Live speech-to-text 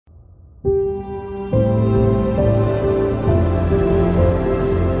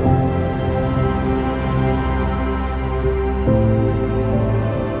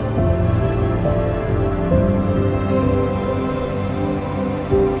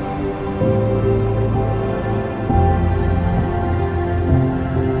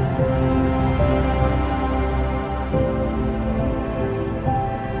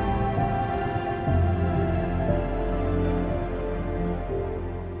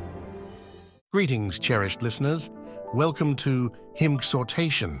Greetings, cherished listeners. Welcome to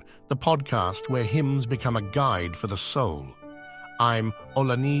Hymnxhortation, the podcast where hymns become a guide for the soul. I'm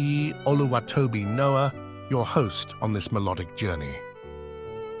Olaniyi Oluwatobi Noah, your host on this melodic journey.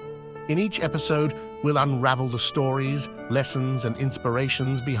 In each episode, we'll unravel the stories, lessons, and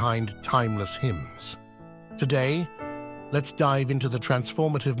inspirations behind timeless hymns. Today, let's dive into the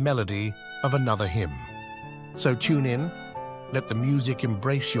transformative melody of another hymn. So tune in, let the music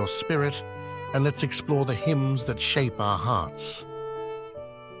embrace your spirit, and let's explore the hymns that shape our hearts.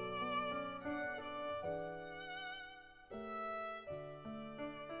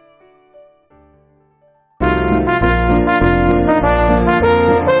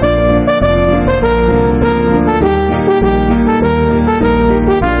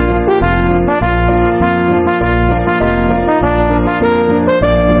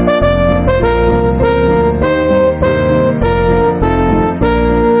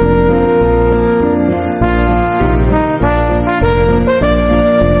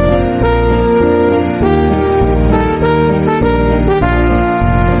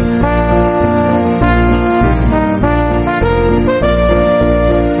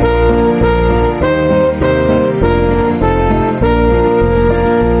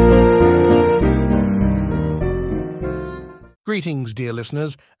 Greetings, dear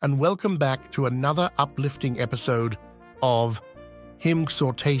listeners, and welcome back to another uplifting episode of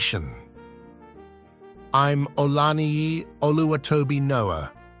Hymnxhortation. I'm Olaniyi Oluwatobi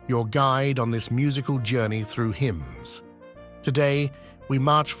Noah, your guide on this musical journey through hymns. Today, we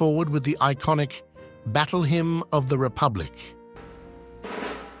march forward with the iconic Battle Hymn of the Republic.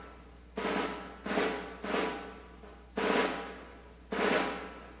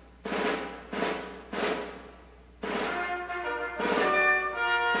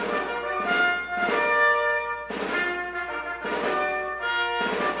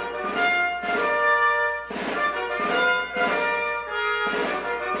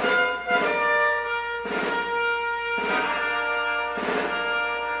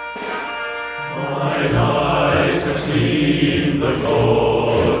 Mine eyes have seen the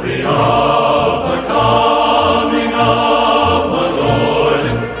glory of the coming of the Lord.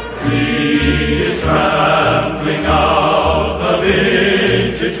 He is trampling out the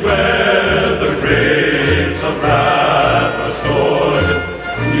vintage where the grapes of wrath are stored.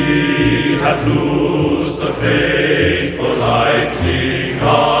 He hath loosed the faithful lightning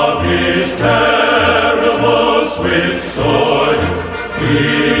of his terrible swift sword.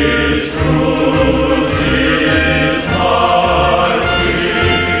 His truth is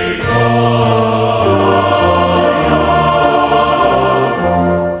marching on.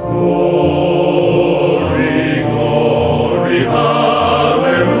 Glory, glory,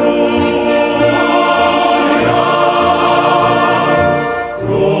 hallelujah.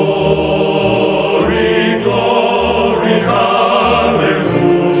 Glory, glory, hallelujah.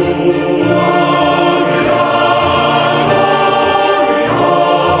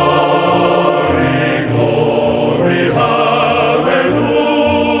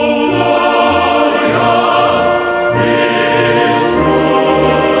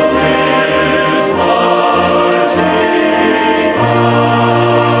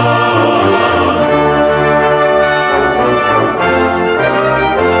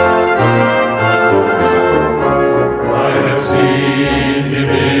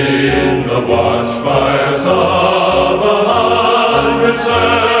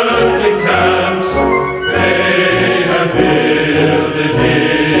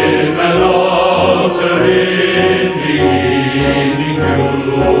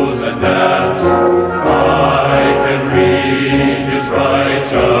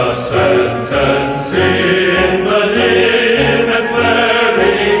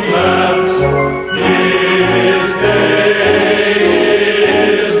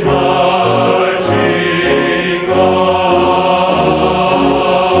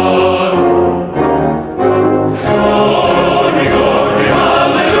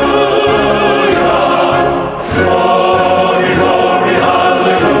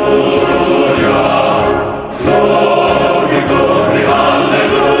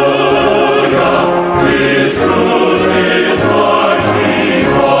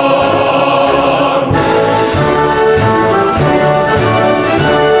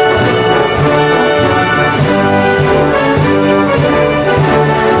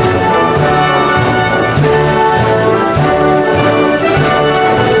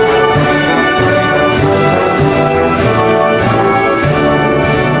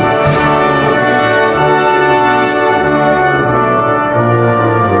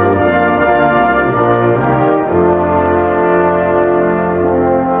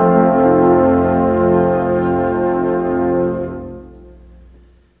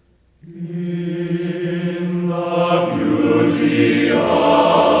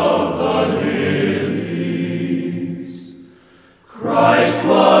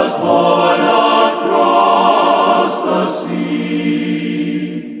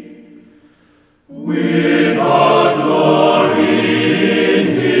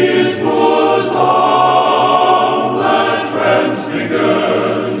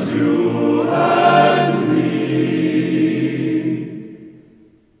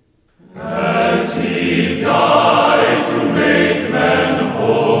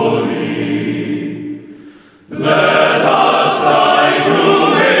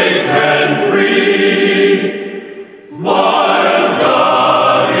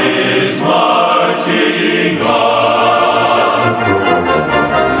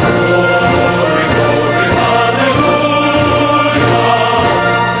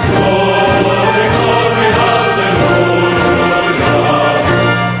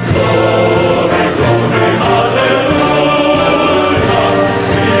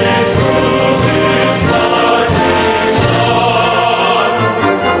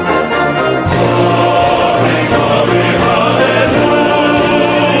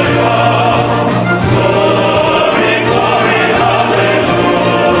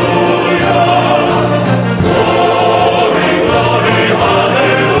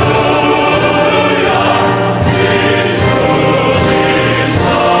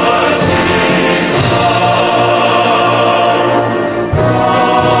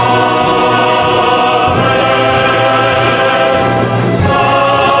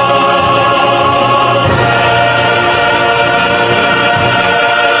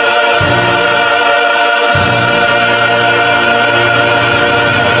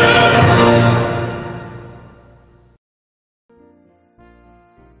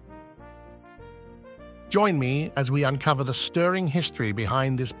 Join me as we uncover the stirring history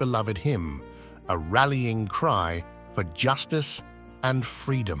behind this beloved hymn, a rallying cry for justice and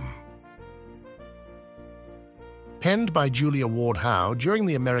freedom. Penned by Julia Ward Howe during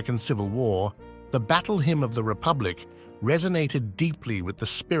the American Civil War, the Battle Hymn of the Republic resonated deeply with the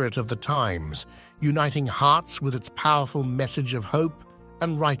spirit of the times, uniting hearts with its powerful message of hope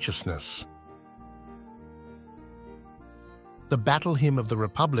and righteousness. The Battle Hymn of the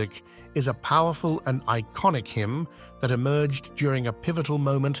Republic is a powerful and iconic hymn that emerged during a pivotal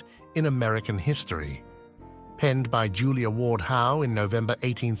moment in American history. Penned by Julia Ward Howe in November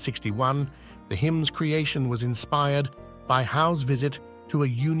 1861, the hymn's creation was inspired by Howe's visit to a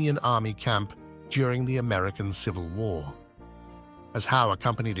Union Army camp during the American Civil War. As Howe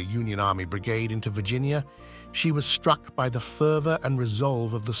accompanied a Union Army brigade into Virginia, she was struck by the fervor and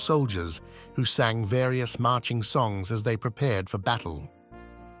resolve of the soldiers who sang various marching songs as they prepared for battle.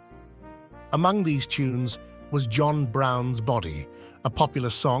 Among these tunes was John Brown's Body, a popular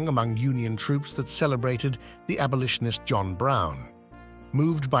song among Union troops that celebrated the abolitionist John Brown.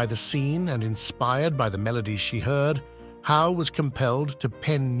 Moved by the scene and inspired by the melodies she heard, Howe was compelled to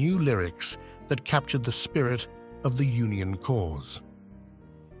pen new lyrics that captured the spirit of the Union cause.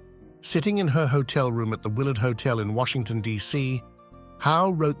 Sitting in her hotel room at the Willard Hotel in Washington, D.C.,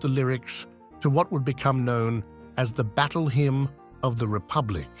 Howe wrote the lyrics to what would become known as the Battle Hymn of the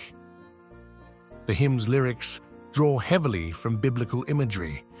Republic. The hymn's lyrics draw heavily from biblical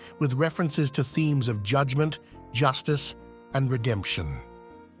imagery, with references to themes of judgment, justice, and redemption.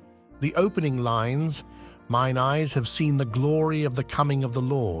 The opening lines, "Mine eyes have seen the glory of the coming of the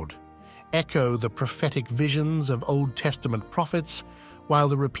Lord," echo the prophetic visions of Old Testament prophets, while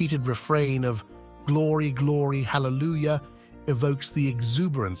the repeated refrain of "Glory, glory, hallelujah" evokes the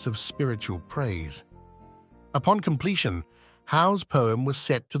exuberance of spiritual praise. Upon completion, Howe's poem was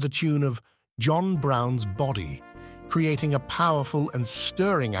set to the tune of John Brown's Body, creating a powerful and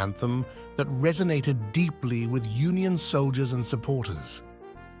stirring anthem that resonated deeply with Union soldiers and supporters.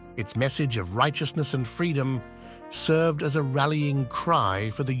 Its message of righteousness and freedom served as a rallying cry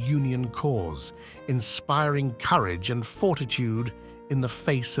for the Union cause, inspiring courage and fortitude in the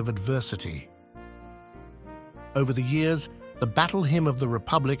face of adversity. Over the years, the Battle Hymn of the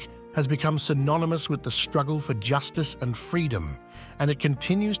Republic has become synonymous with the struggle for justice and freedom, and it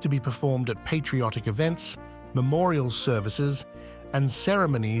continues to be performed at patriotic events, memorial services, and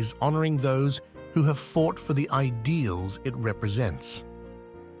ceremonies honoring those who have fought for the ideals it represents.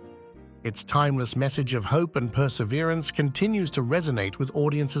 Its timeless message of hope and perseverance continues to resonate with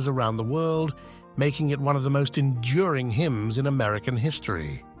audiences around the world, making it one of the most enduring hymns in American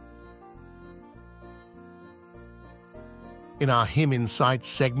history. In our Hymn Insights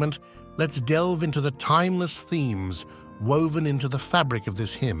segment, let's delve into the timeless themes woven into the fabric of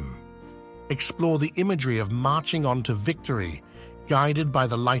this hymn. Explore the imagery of marching on to victory, guided by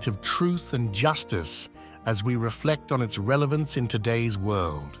the light of truth and justice as we reflect on its relevance in today's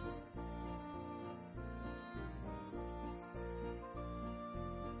world.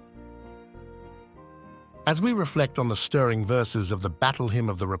 As we reflect on the stirring verses of the Battle Hymn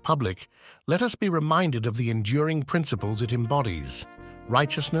of the Republic, let us be reminded of the enduring principles it embodies: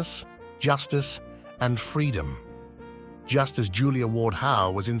 righteousness, justice, and freedom. Just as Julia Ward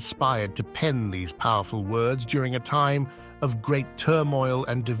Howe was inspired to pen these powerful words during a time of great turmoil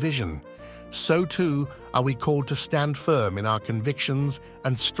and division, so too are we called to stand firm in our convictions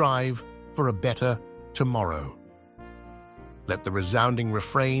and strive for a better tomorrow. Let the resounding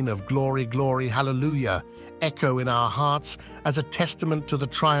refrain of "Glory, glory, hallelujah" echo in our hearts as a testament to the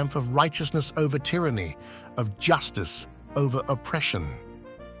triumph of righteousness over tyranny, of justice over oppression.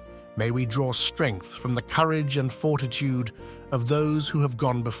 May we draw strength from the courage and fortitude of those who have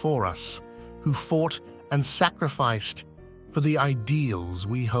gone before us, who fought and sacrificed for the ideals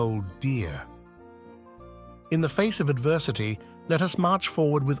we hold dear. In the face of adversity, let us march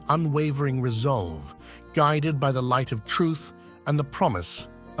forward with unwavering resolve, guided by the light of truth and the promise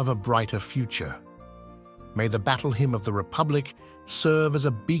of a brighter future. May the Battle Hymn of the Republic serve as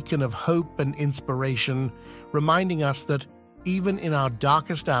a beacon of hope and inspiration, reminding us that even in our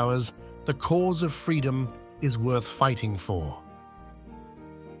darkest hours, the cause of freedom is worth fighting for.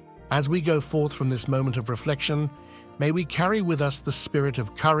 As we go forth from this moment of reflection, may we carry with us the spirit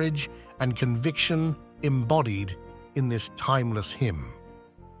of courage and conviction embodied in this timeless hymn.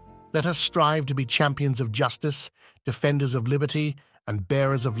 Let us strive to be champions of justice, defenders of liberty, and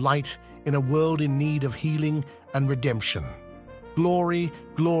bearers of light in a world in need of healing and redemption. Glory,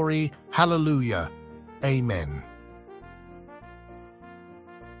 glory, hallelujah. Amen.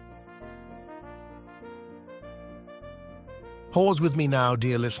 Pause with me now,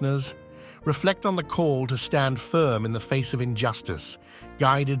 dear listeners. Reflect on the call to stand firm in the face of injustice,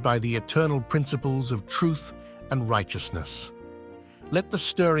 guided by the eternal principles of truth and righteousness. Let the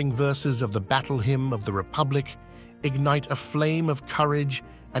stirring verses of the Battle Hymn of the Republic ignite a flame of courage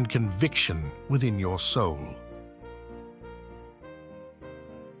and conviction within your soul.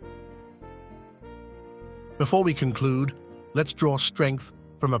 Before we conclude, let's draw strength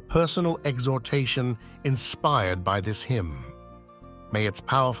from a personal exhortation inspired by this hymn. May its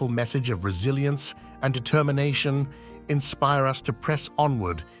powerful message of resilience and determination inspire us to press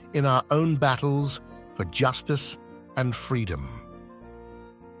onward in our own battles for justice and freedom.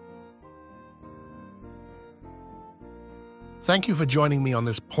 Thank you for joining me on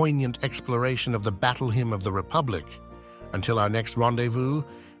this poignant exploration of the Battle Hymn of the Republic. Until our next rendezvous,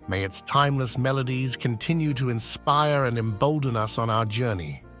 may its timeless melodies continue to inspire and embolden us on our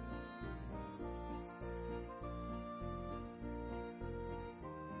journey.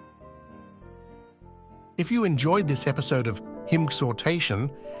 If you enjoyed this episode of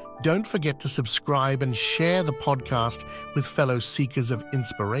Hymnxhortation, don't forget to subscribe and share the podcast with fellow seekers of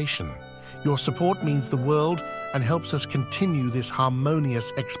inspiration. Your support means the world and helps us continue this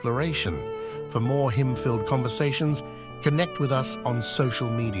harmonious exploration. For more hymn-filled conversations, connect with us on social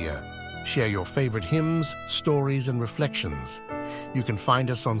media. Share your favorite hymns, stories, and reflections. You can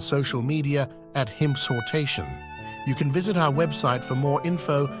find us on social media at Hymnxhortation. You can visit our website for more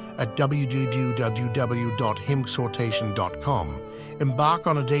info at www.hymnxhortation.com. Embark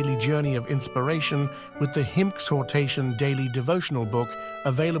on a daily journey of inspiration with the Hymnxhortation Daily Devotional Book,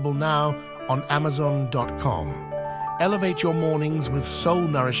 available now on Amazon.com. Elevate your mornings with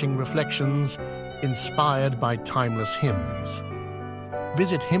soul-nourishing reflections inspired by timeless hymns.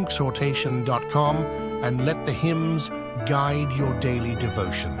 Visit Hymnxhortation.com and let the hymns guide your daily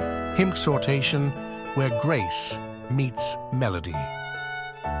devotion. Hymnxhortation, where grace meets melody.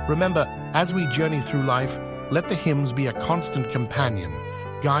 Remember, as we journey through life, let the hymns be a constant companion,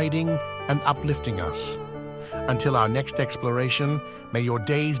 guiding and uplifting us. Until our next exploration, may your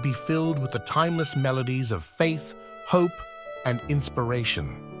days be filled with the timeless melodies of faith, hope, and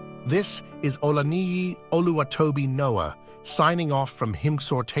inspiration. This is Olaniyi Oluwatobi Noah, signing off from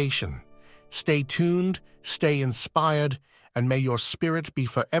Hymnxhortation. Stay tuned, stay inspired, and may your spirit be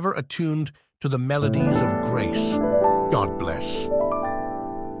forever attuned to the melodies of grace. God bless.